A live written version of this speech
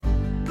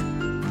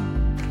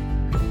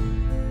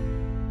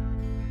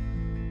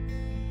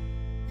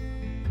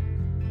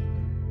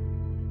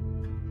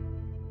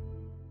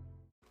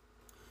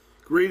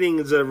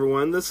Greetings,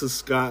 everyone. This is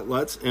Scott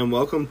Lutz, and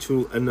welcome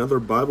to another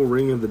Bible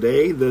Ring of the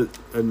Day, the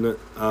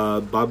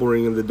Bible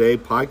Ring of the Day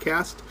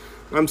podcast.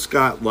 I'm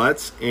Scott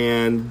Lutz,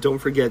 and don't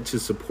forget to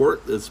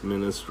support this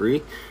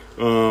ministry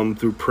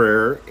through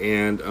prayer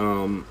and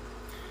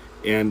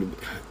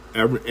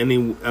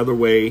any other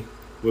way.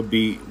 Would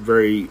be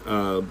very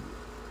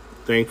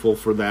thankful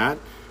for that.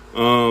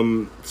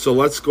 So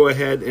let's go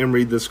ahead and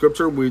read the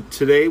scripture.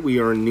 Today we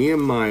are in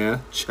Nehemiah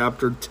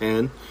chapter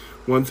 10,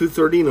 1 through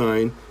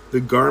 39.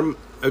 The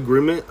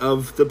agreement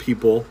of the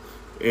people,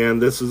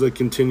 and this is a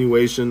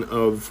continuation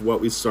of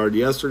what we started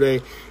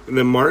yesterday. And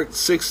then Mark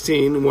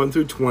 16, 1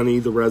 through 20,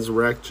 the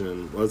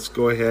resurrection. Let's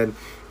go ahead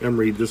and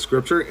read the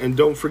scripture. And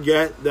don't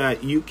forget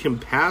that you can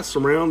pass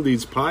around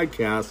these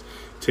podcasts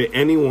to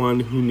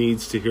anyone who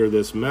needs to hear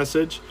these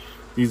messages.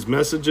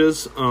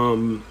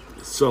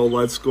 So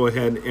let's go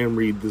ahead and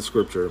read the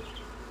scripture.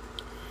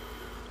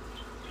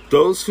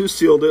 Those who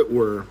sealed it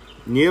were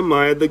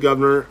Nehemiah the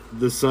governor,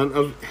 the son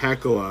of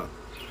Hakaliah,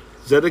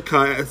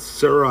 Zedekiah,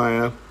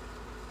 Seraiah,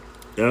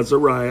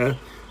 Azariah,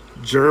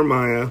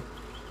 Jeremiah,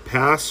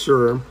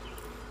 Pashur,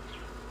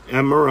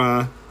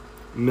 Amariah,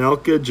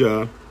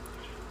 Malchijah,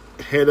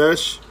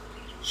 Hadash,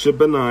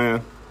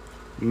 Shebaniah,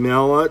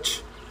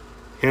 Melech,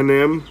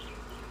 Hanim,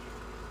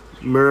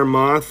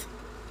 Meremoth,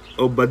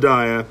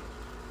 Obadiah,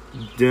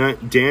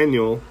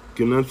 Daniel,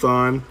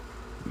 Ginathan,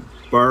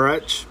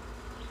 Baruch,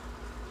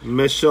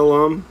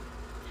 Meshullam,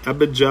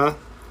 Abijah,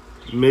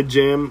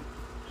 Mijamin,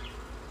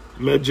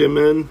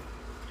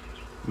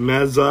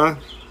 Mazzah,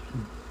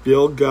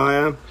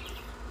 Bilgaiah,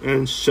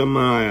 and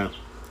Shemaiah.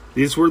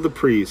 These were the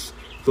priests.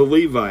 The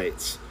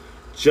Levites: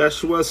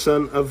 Jeshua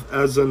son of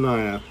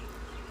Azaniah,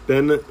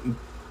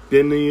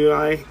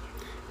 Benui,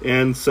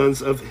 and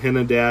sons of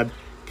Henadad,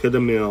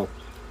 Kadmiel,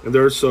 and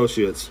their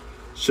associates: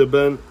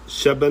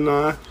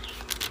 Shebaniah,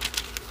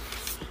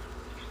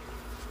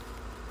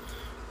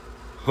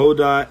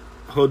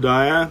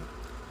 Hodiah,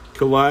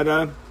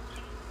 Kelida,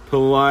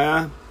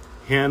 Peliah,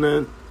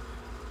 Hanan,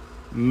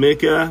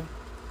 Micah,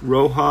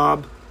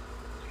 Rohab,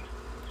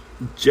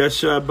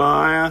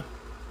 Jeshabiah,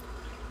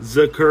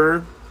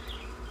 Zakur,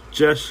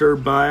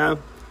 Jesherbiah,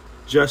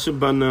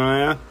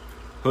 Jeshabaniah,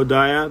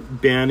 Hodiah,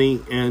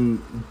 Bani,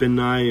 and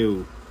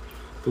Benaiu.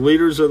 The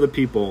leaders of the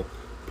people: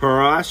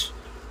 Parash,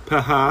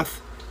 Pahath,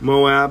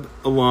 Moab,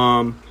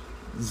 Elam,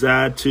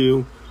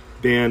 Zatu,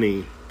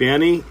 Bani,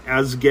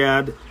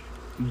 Azgad,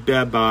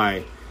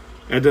 Bebai,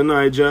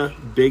 Adonijah,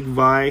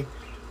 Bigvai,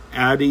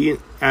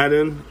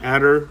 Adon,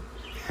 Adar,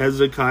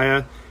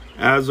 Hezekiah,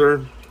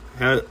 Azar,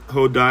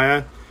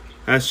 Hodiah,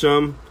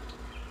 Hashem,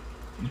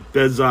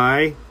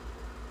 Bezai,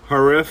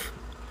 Hariph,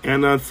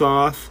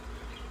 Anathoth,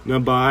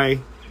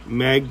 Nabai,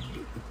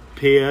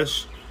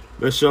 Magpiash,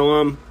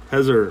 Meshullam,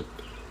 Hezer,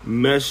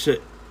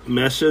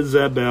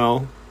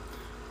 Meshezabel,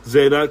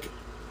 Zadok,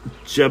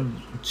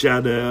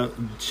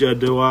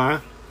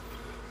 Jaddua,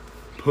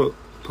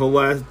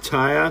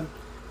 Pelatiah,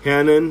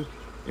 Hanan,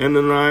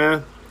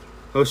 Ananiah,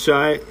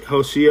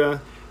 Hoshea,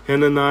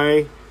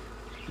 Hanani,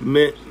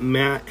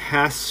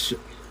 Hashub,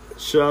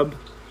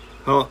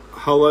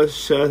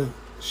 Halahashash,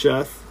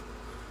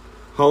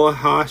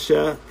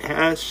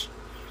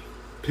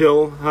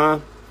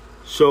 Pilha,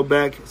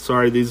 Shobek.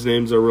 Sorry, these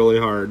names are really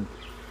hard.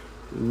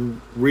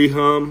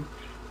 Rehum,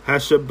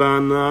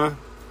 Hashabana,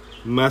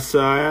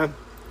 Messiah,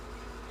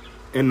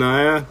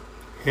 Anaiah,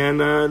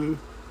 Hanan,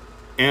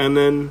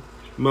 Anan,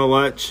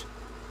 Melech,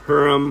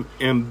 Huram,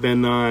 and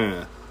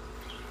Benaiah.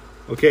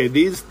 Okay,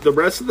 the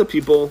rest of the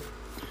people: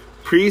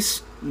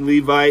 priests,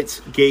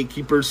 Levites,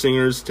 gatekeepers,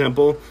 singers,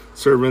 temple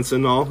servants,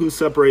 and all who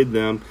separated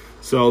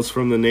themselves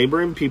from the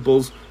neighboring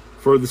peoples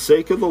for the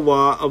sake of the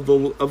law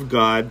of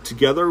God,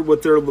 together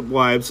with their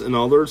wives and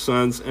all their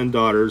sons and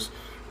daughters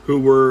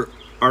who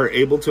are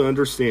able to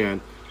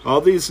understand. All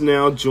these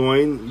now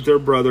join their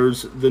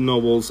brothers, the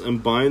nobles,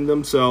 and bind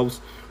themselves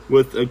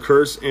with a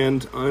curse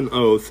and an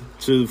oath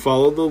to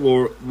follow the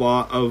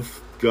law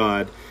of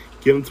God,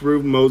 given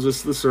through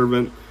Moses the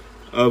servant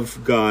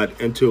of God,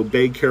 and to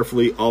obey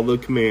carefully all the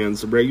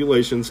commands,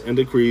 regulations, and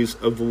decrees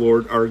of the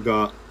Lord our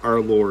God,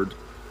 our Lord.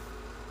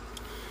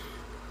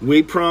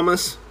 We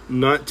promise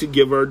not to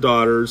give our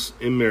daughters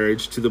in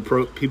marriage to the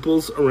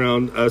peoples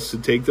around us to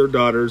take their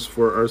daughters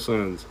for our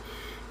sons.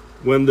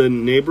 When the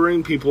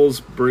neighboring peoples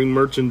bring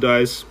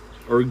merchandise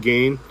or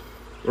grain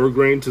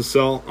to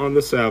sell on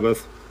the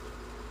Sabbath,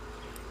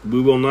 we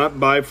will not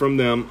buy from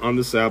them on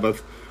the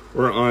Sabbath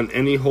or on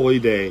any holy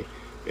day.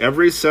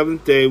 Every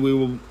seventh day we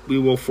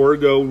will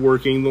forego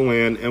working the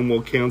land and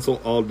will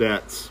cancel all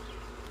debts.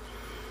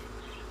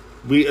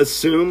 We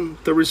assume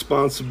the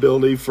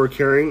responsibility for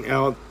carrying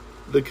out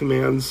the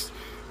commands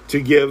to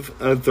give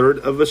a third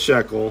of a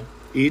shekel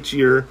each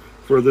year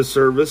for the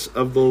service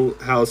of the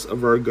house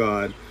of our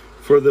God,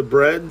 for the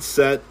bread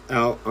set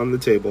out on the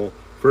table,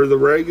 for the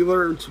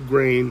regular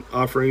grain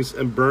offerings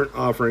and burnt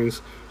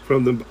offerings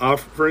from the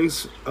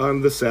offerings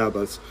on the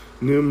Sabbaths,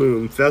 new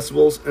moon,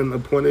 festivals, and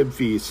appointed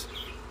feasts,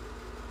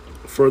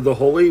 for the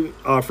holy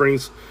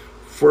offerings,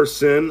 for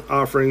sin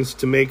offerings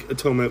to make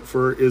atonement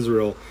for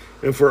Israel,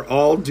 and for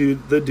all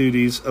the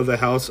duties of the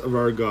house of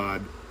our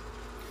God.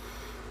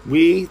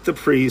 We, the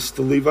priests,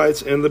 the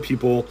Levites, and the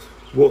people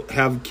will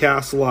have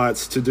cast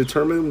lots to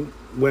determine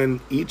when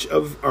each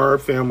of our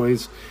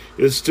families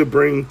is to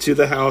bring to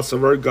the house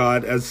of our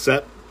God at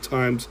set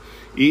times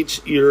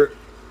each year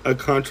a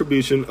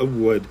contribution of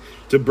wood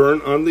to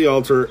burn on the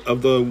altar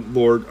of the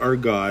Lord our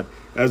God,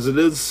 as it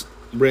is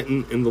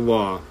written in the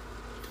law.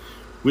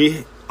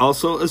 We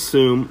also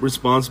assume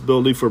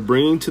responsibility for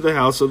bringing to the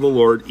house of the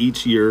Lord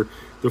each year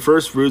the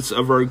first fruits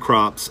of our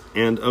crops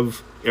and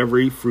of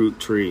every fruit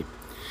tree.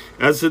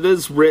 As it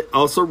is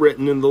also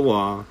written in the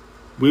law,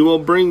 we will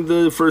bring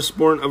the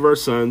firstborn of our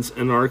sons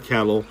and our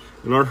cattle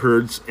and our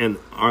herds and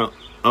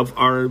of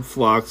our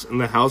flocks in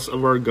the house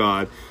of our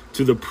God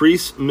to the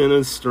priests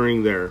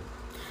ministering there.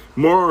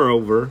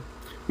 Moreover,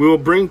 we will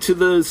bring to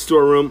the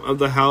storeroom of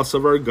the house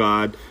of our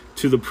God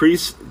to the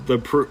priests the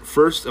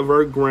first of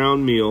our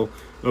ground meal,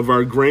 of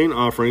our grain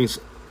offerings,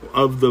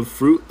 of the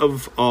fruit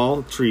of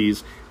all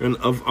trees, and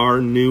of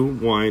our new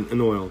wine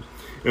and oil.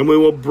 And we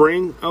will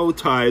bring a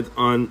tithe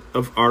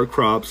of our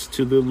crops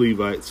to the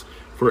Levites,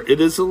 for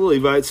it is the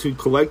Levites who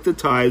collect the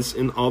tithes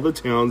in all the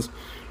towns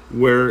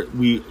where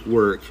we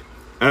work.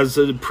 As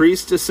the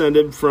priest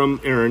descended from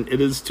Aaron,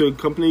 it is to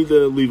accompany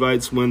the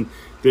Levites when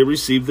they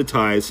receive the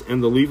tithes,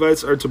 and the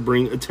Levites are to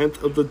bring a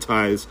tenth of the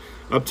tithes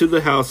up to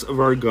the house of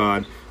our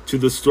God, to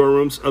the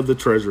storerooms of the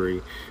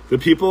treasury. The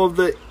people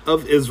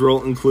of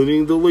Israel,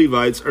 including the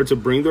Levites, are to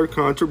bring their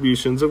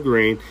contributions of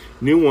grain,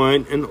 new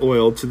wine, and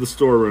oil to the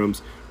storerooms,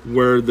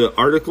 where the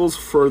articles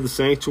for the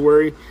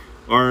sanctuary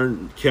are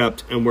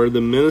kept, and where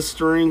the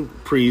ministering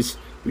priests,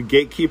 the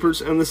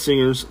gatekeepers, and the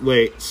singers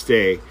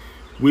stay.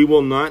 We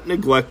will not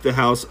neglect the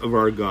house of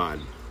our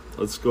God.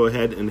 Let's go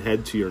ahead and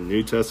head to your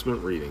New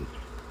Testament reading.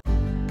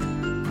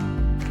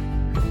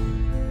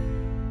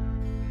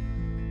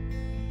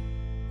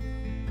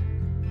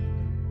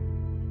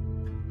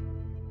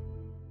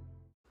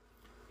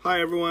 Hi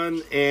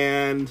everyone,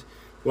 and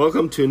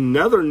welcome to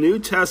another New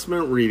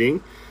Testament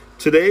reading.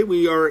 Today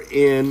we are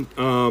in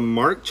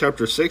Mark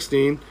chapter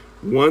 16,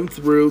 1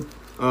 through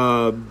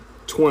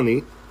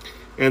 20.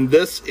 And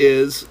this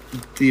is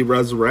the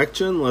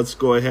resurrection. Let's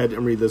go ahead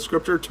and read the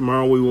scripture.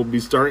 Tomorrow we will be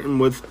starting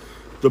with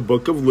the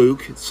book of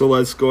Luke. So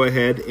let's go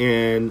ahead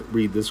and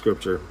read the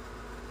scripture.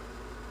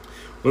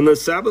 When the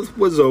Sabbath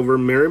was over,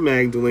 Mary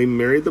Magdalene,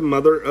 Mary the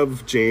mother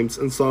of James,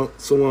 and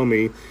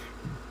Salome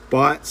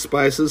bought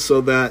spices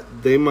so that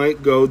they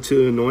might go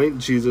to anoint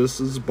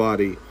Jesus'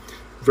 body.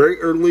 Very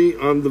early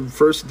on the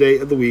first day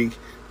of the week,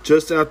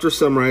 just after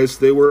sunrise,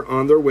 they were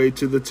on their way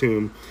to the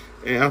tomb,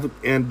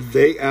 and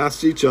they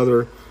asked each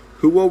other,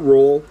 "Who will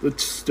roll the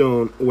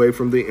stone away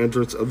from the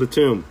entrance of the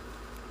tomb?"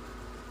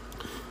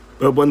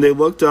 But when they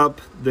looked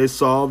up, they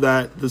saw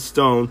that the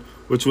stone,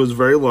 which was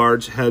very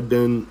large, had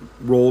been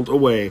rolled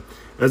away.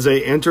 As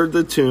they entered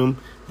the tomb,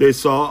 they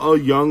saw a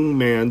young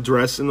man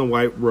dressed in a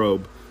white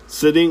robe,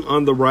 sitting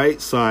on the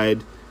right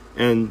side,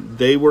 and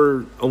they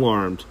were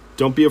alarmed.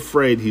 "Don't be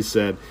afraid," he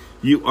said.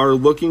 "You are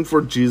looking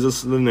for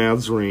Jesus the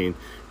Nazarene,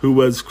 who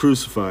was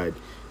crucified.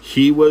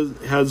 He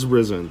has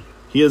risen.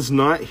 He is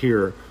not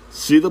here.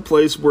 See the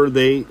place where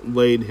they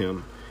laid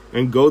him,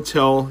 and go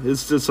tell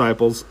his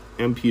disciples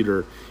and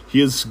Peter, he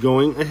is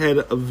going ahead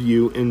of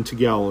you into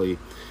Galilee.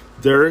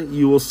 There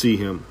you will see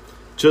him,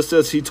 just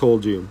as he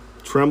told you."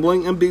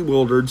 Trembling and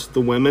bewildered,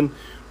 the women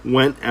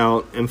went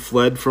out and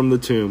fled from the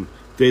tomb.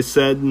 They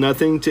said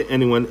nothing to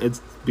anyone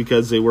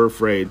because they were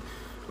afraid.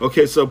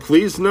 Okay, so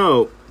please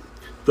note,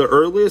 the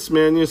earliest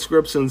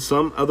manuscripts and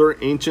some other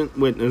ancient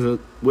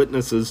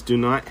witnesses do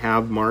not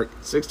have Mark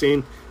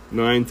 16,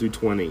 9 through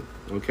 20.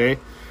 Okay?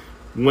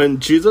 When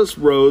Jesus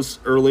rose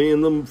early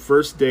in the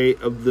first day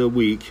of the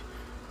week,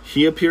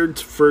 he appeared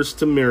first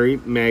to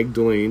Mary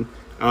Magdalene,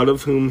 out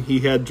of whom he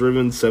had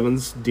driven 7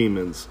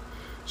 demons.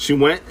 She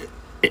went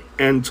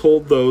and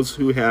told those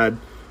who had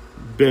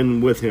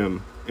been with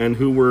him, and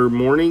who were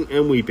mourning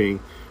and weeping.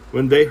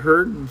 When they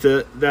heard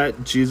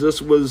that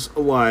Jesus was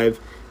alive,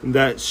 and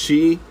that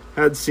she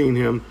had seen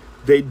him,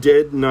 they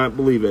did not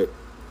believe it.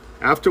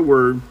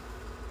 Afterward,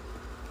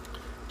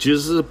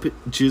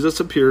 Jesus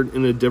appeared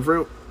in a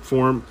different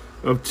form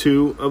of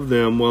 2 of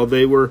them while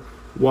they were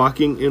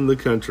walking in the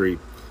country.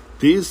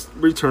 These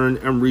returned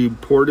and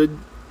reported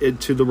it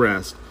to the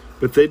rest,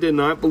 but they did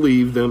not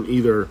believe them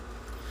either.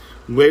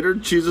 Later,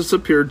 Jesus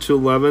appeared to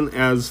 11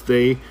 as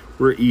they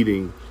were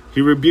eating.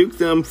 He rebuked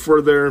them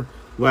for their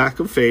lack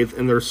of faith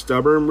and their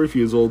stubborn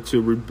refusal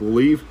to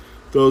believe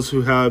those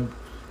who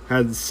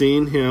had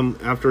seen him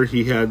after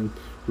he had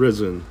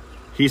risen.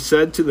 He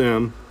said to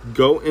them,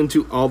 "Go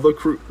into all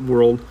the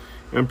world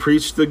and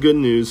preach the good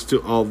news to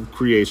all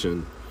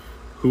creation.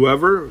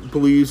 Whoever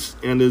believes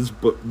and is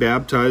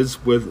baptized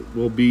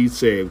will be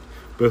saved,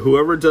 but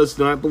whoever does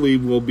not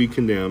believe will be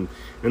condemned.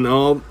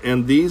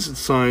 And these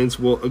signs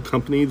will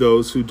accompany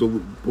those who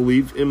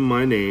believe in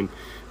my name.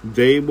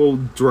 They will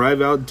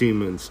drive out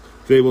demons.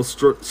 They will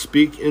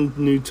speak in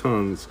new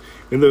tongues,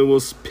 and they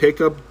will pick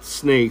up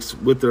snakes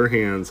with their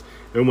hands.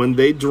 And when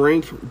they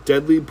drink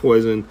deadly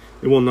poison,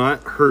 it will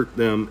not hurt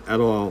them at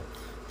all.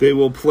 They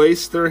will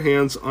place their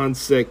hands on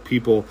sick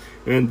people,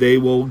 and they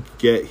will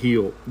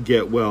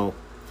get well.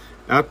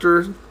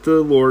 After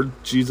the Lord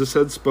Jesus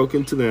had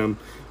spoken to them,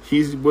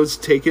 he was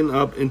taken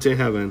up into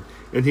heaven,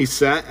 and he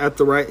sat at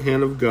the right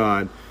hand of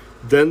God.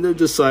 Then the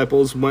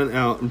disciples went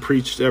out and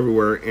preached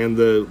everywhere, and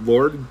the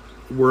Lord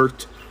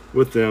worked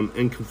with them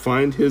and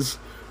confined his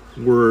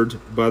word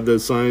by the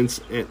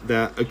signs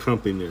that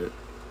accompanied it.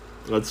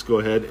 Let's go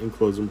ahead and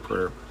close in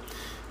prayer.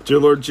 Dear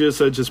Lord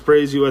Jesus, I just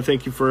praise you. I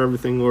thank you for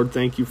everything, Lord.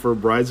 Thank you for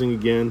rising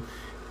again,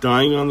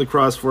 dying on the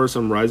cross for us,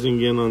 and rising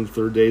again on the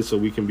third day so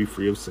we can be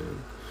free of sin.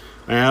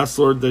 I ask,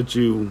 Lord, that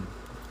you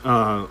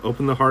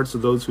open the hearts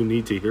of those who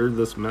need to hear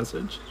this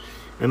message.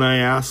 And I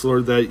ask,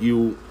 Lord, that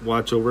you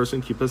watch over us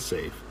and keep us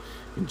safe.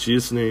 In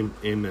Jesus' name,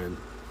 amen.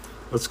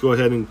 Let's go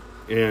ahead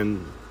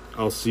and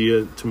I'll see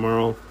you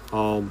tomorrow.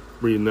 I'll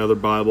read another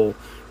Bible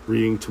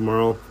reading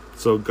tomorrow.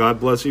 So God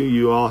bless you.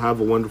 You all have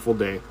a wonderful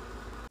day.